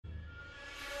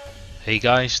Hey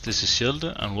guys, this is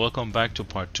Shjelde and welcome back to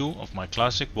part 2 of my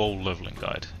classic WoW leveling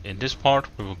guide. In this part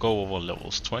we will go over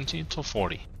levels 20 to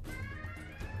 40.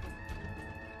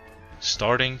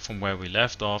 Starting from where we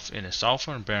left off in the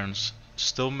Southern Barrens,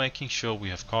 still making sure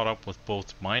we have caught up with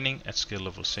both mining at skill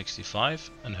level 65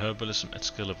 and herbalism at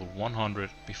skill level 100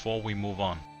 before we move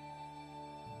on.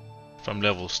 From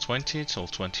levels 20 till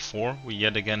 24 we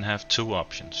yet again have two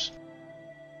options.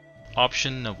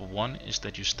 Option number 1 is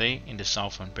that you stay in the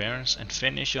Southern Barrens and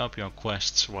finish up your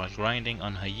quests while grinding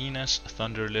on hyenas,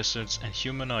 thunder lizards and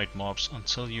humanoid mobs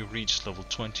until you reach level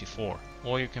 24,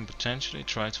 or you can potentially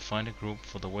try to find a group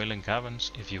for the Wailing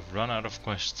Caverns if you've run out of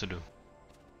quests to do.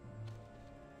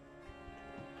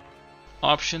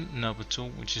 Option number 2,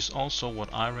 which is also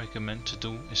what I recommend to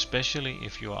do, especially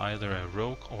if you are either a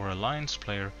rogue or alliance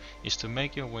player, is to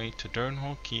make your way to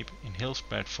Durnhall Keep in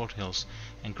Hillspread Foothills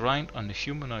and grind on the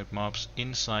humanoid mobs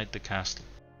inside the castle.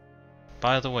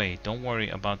 By the way, don't worry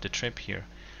about the trip here,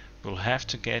 we'll have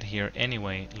to get here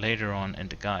anyway later on in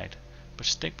the guide, but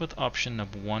stick with option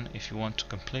number 1 if you want to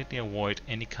completely avoid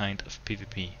any kind of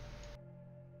PvP.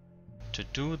 To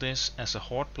do this as a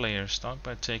horde player, start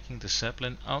by taking the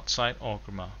Zeppelin outside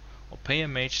Orgrimmar, or pay a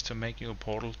mage to make you a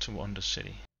portal to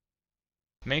Undercity.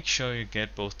 Make sure you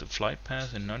get both the flight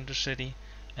path in Undercity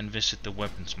and visit the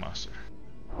Weapons Master.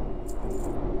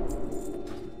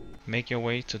 Make your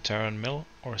way to Terran Mill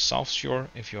or South Shore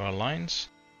if you are Alliance.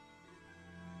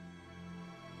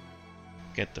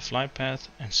 Get the flight path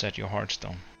and set your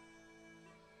Hearthstone.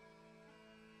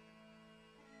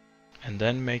 And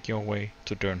then make your way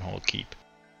to Durnhall Keep.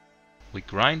 We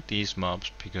grind these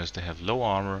mobs because they have low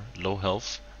armor, low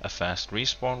health, a fast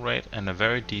respawn rate and a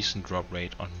very decent drop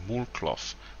rate on wool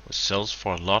cloth, which sells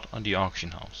for a lot on the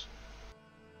auction house.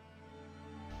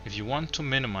 If you want to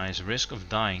minimize risk of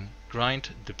dying,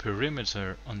 grind the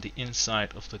perimeter on the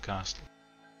inside of the castle.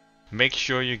 Make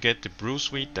sure you get the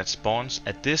bruiseweed that spawns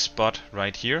at this spot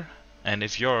right here, and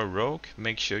if you're a rogue,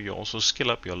 make sure you also skill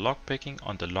up your lockpicking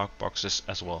on the lockboxes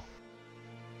as well.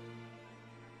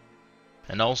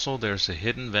 And also there's a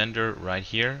hidden vendor right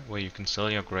here where you can sell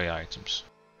your grey items.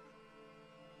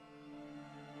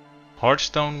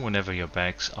 Hearthstone whenever your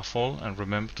bags are full, and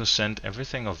remember to send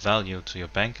everything of value to your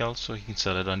bank account so you can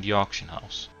sell it on the auction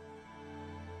house.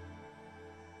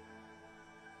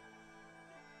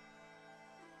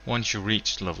 Once you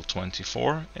reach level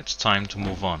 24, it's time to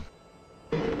move on.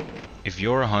 If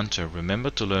you're a hunter, remember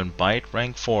to learn Bite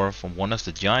rank 4 from one of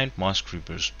the giant moss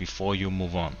creepers before you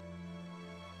move on.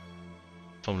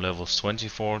 From levels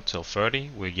 24 till 30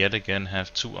 we yet again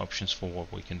have two options for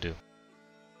what we can do.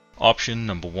 Option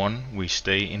number 1, we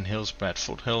stay in Hillspread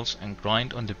Foothills and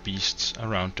grind on the beasts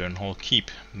around Durnhall Keep,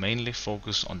 mainly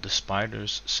focus on the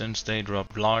spiders since they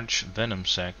drop large venom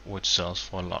sac which sells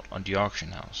for a lot on the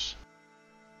auction house.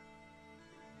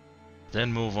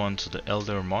 Then move on to the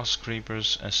elder moss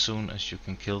creepers as soon as you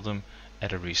can kill them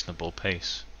at a reasonable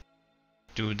pace.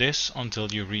 Do this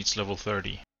until you reach level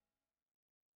 30.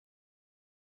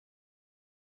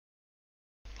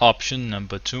 Option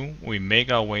number 2, we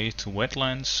make our way to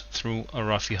wetlands through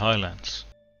Arathi Highlands.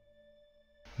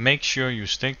 Make sure you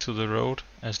stick to the road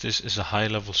as this is a high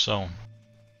level zone.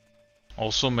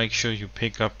 Also make sure you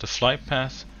pick up the flight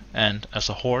path and, as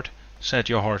a horde, set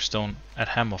your Hearthstone at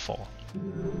Hammerfall.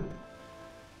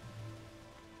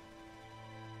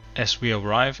 As we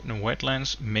arrive in the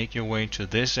wetlands, make your way to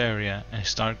this area and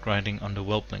start grinding on the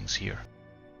whelplings here.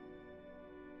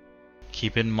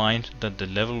 Keep in mind that the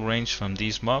level range from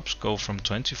these mobs go from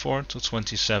 24 to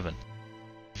 27.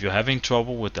 If you're having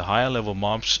trouble with the higher level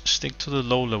mobs, stick to the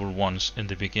low level ones in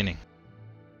the beginning.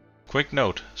 Quick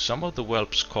note, some of the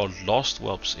whelps called lost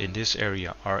whelps in this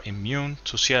area are immune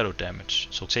to shadow damage,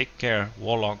 so take care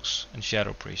warlocks and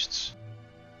shadow priests.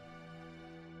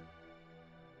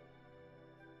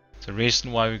 The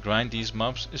reason why we grind these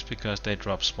mobs is because they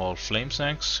drop small flame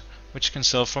sacks, which can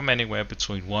sell from anywhere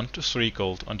between 1 to 3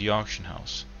 gold on the auction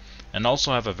house, and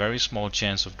also have a very small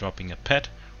chance of dropping a pet,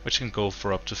 which can go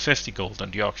for up to 50 gold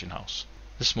on the auction house.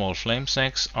 The small flame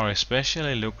sacks are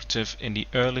especially lucrative in the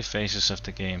early phases of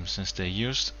the game since they're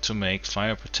used to make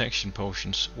fire protection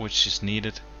potions, which is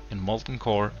needed in Molten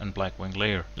Core and Blackwing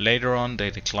Lair. Later on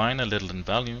they decline a little in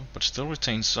value, but still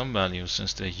retain some value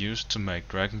since they're used to make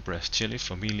Dragon Breath chili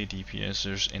for melee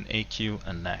DPSers in AQ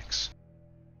and Nax.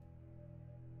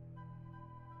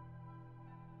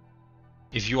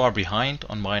 If you are behind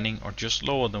on mining or just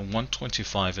lower than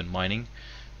 125 in mining,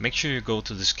 make sure you go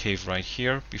to this cave right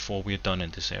here before we are done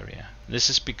in this area. This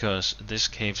is because this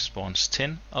cave spawns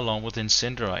tin along with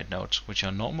incinerite nodes, which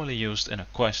are normally used in a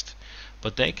quest,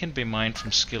 but they can be mined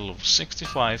from skill of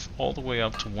 65 all the way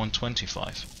up to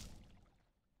 125.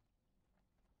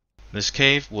 This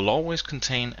cave will always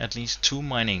contain at least 2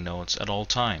 mining nodes at all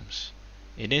times.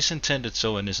 It is intended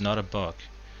so and is not a bug.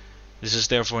 This is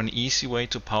therefore an easy way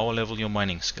to power level your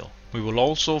mining skill. We will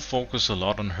also focus a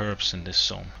lot on herbs in this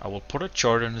zone. I will put a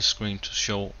chart on the screen to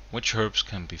show which herbs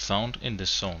can be found in this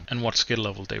zone and what skill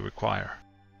level they require.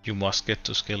 You must get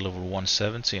to skill level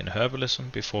 170 in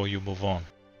Herbalism before you move on.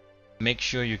 Make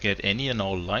sure you get any and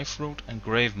all life root and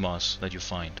grave moss that you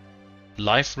find.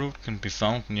 Life root can be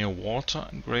found near water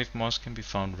and grave moss can be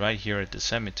found right here at the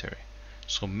cemetery.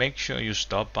 So make sure you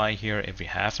stop by here every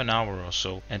half an hour or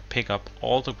so and pick up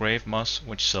all the grave moss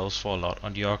which sells for a lot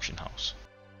on the auction house.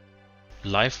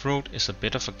 Life root is a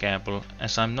bit of a gamble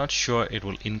as I'm not sure it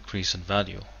will increase in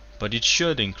value. But it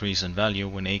should increase in value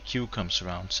when AQ comes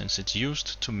around since it's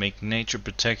used to make nature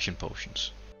protection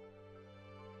potions.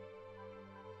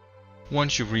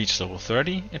 Once you reach level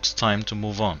 30, it's time to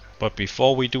move on. But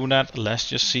before we do that, let's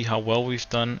just see how well we've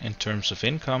done in terms of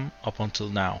income up until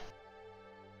now.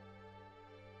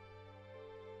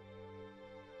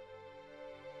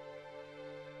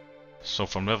 So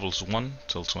from levels 1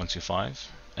 till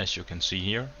 25, as you can see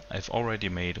here, I've already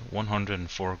made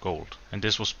 104 gold. And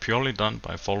this was purely done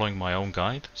by following my own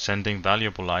guide, sending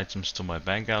valuable items to my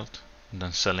bank alt, and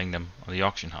then selling them on the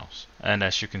auction house. And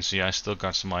as you can see, I still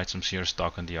got some items here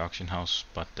stuck on the auction house,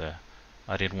 but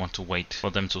I didn't want to wait for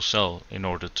them to sell in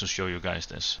order to show you guys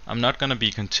this. I'm not gonna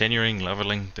be continuing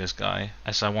leveling this guy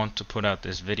as I want to put out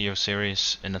this video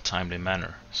series in a timely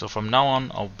manner. So from now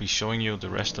on I'll be showing you the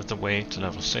rest of the way to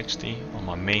level 60 on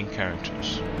my main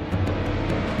characters.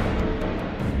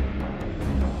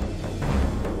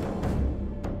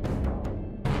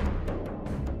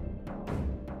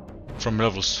 From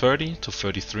levels 30 to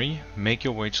 33, make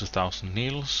your way to 1000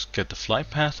 needles, get the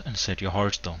flight path and set your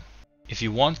hearthstone. If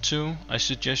you want to, I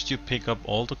suggest you pick up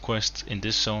all the quests in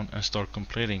this zone and start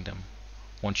completing them.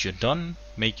 Once you're done,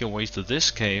 make your way to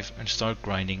this cave and start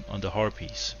grinding on the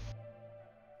harpies.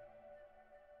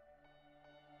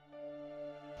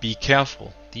 Be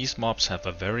careful, these mobs have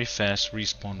a very fast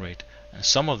respawn rate and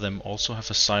some of them also have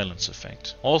a silence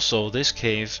effect. Also, this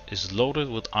cave is loaded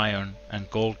with iron and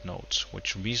gold nodes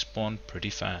which respawn pretty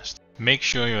fast. Make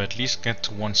sure you at least get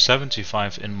to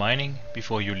 175 in mining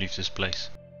before you leave this place.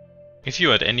 If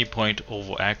you at any point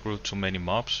over aggro too many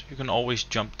mobs, you can always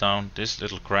jump down this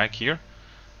little crack here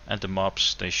and the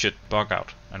mobs they should bug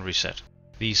out and reset.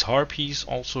 These harpies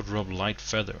also drop light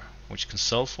feather, which can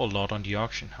sell for a lot on the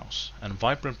auction house, and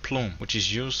vibrant plume, which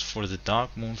is used for the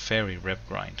dark moon fairy rep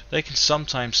grind. They can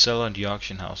sometimes sell on the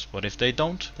auction house, but if they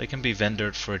don't, they can be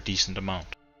vendored for a decent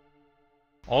amount.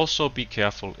 Also be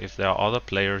careful if there are other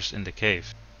players in the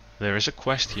cave. There is a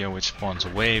quest here which spawns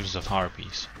waves of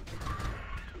harpies.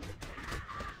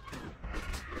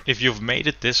 If you've made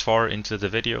it this far into the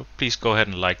video, please go ahead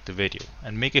and like the video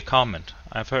and make a comment.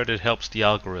 I've heard it helps the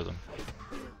algorithm.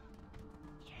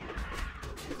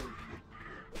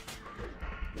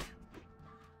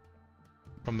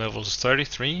 From levels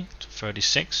 33 to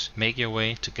 36, make your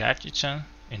way to Gadgetan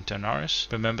in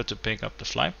Ternaris. Remember to pick up the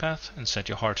flight path and set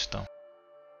your hearthstone.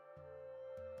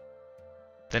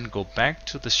 Then go back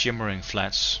to the Shimmering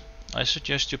Flats. I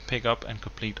suggest you pick up and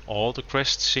complete all the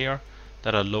quests here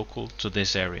that are local to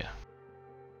this area.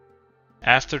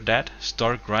 After that,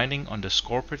 start grinding on the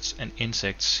scorpions and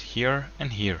insects here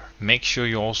and here. Make sure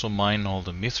you also mine all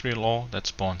the mithril ore that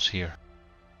spawns here.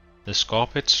 The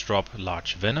scorpions drop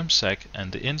large venom sac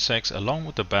and the insects along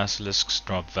with the basilisks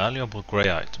drop valuable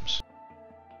grey items.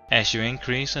 As you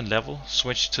increase in level,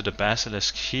 switch to the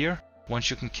basilisks here once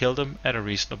you can kill them at a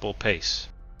reasonable pace.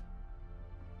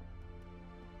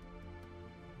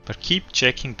 But keep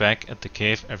checking back at the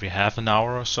cave every half an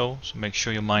hour or so make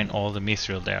sure you mine all the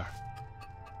mithril there.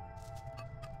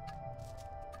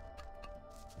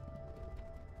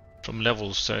 From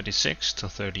levels 36 to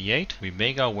 38 we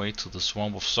make our way to the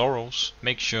Swamp of Sorrows.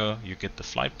 Make sure you get the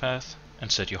flight path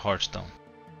and set your hearthstone.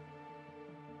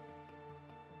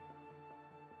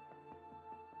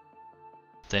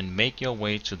 Then make your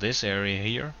way to this area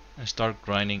here and start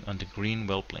grinding on the green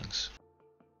whelplings.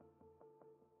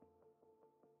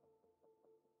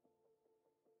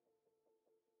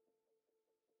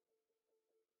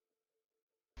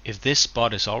 If this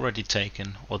spot is already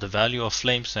taken or the value of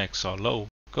flame sacks are low,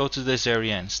 go to this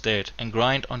area instead and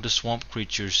grind on the swamp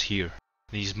creatures here.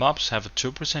 These mobs have a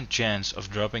 2% chance of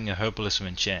dropping a Herbalism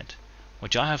enchant,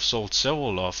 which I have sold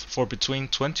several of for between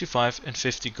 25 and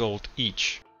 50 gold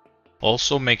each.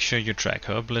 Also make sure you track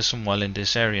Herbalism while in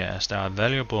this area as there are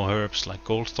valuable herbs like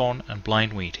goldthorn and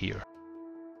blindweed here.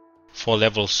 For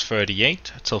levels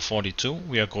 38 till 42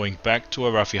 we are going back to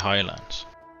Arathi Highlands.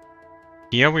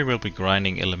 Here we will be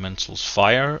grinding elementals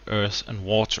fire, earth and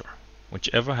water.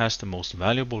 whichever has the most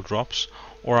valuable drops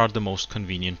or are the most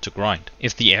convenient to grind.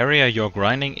 If the area you're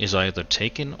grinding is either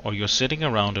taken or you're sitting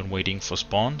around and waiting for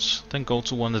spawns, then go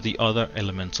to one of the other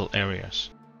elemental areas.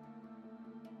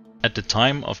 At the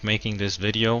time of making this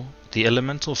video, the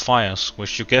elemental fires,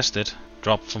 which you guessed it,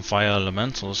 drop from fire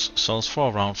elementals, sells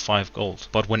for around 5 gold.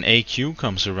 But when AQ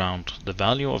comes around, the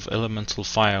value of elemental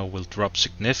fire will drop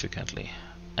significantly,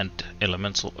 and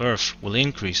elemental earth will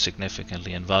increase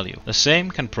significantly in value. The same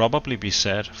can probably be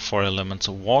said for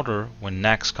elemental water when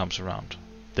Nax comes around.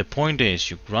 The point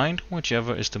is, you grind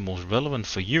whichever is the most relevant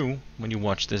for you when you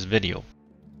watch this video.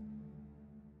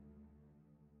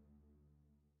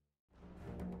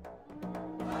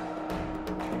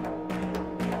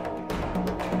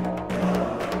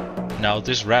 Now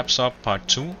this wraps up part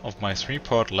 2 of my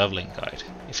 3-part leveling guide.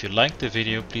 If you liked the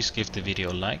video, please give the video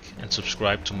a like and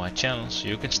subscribe to my channel so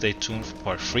you can stay tuned for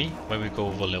part 3 where we go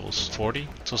over levels 40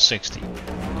 to 60.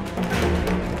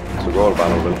 Så går det bare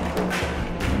nu vel.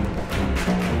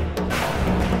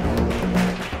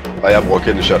 Og jeg bruger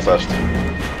kidney shot først.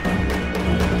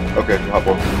 Okay, du har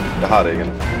brugt. Jeg har det igen.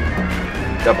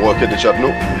 Jeg bruger kidney shot nu.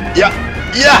 Ja!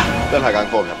 Ja! Den her gang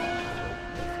får vi ham.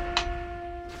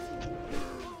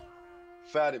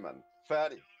 Færdig, mand.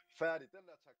 Færdig. Den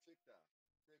der taktik der.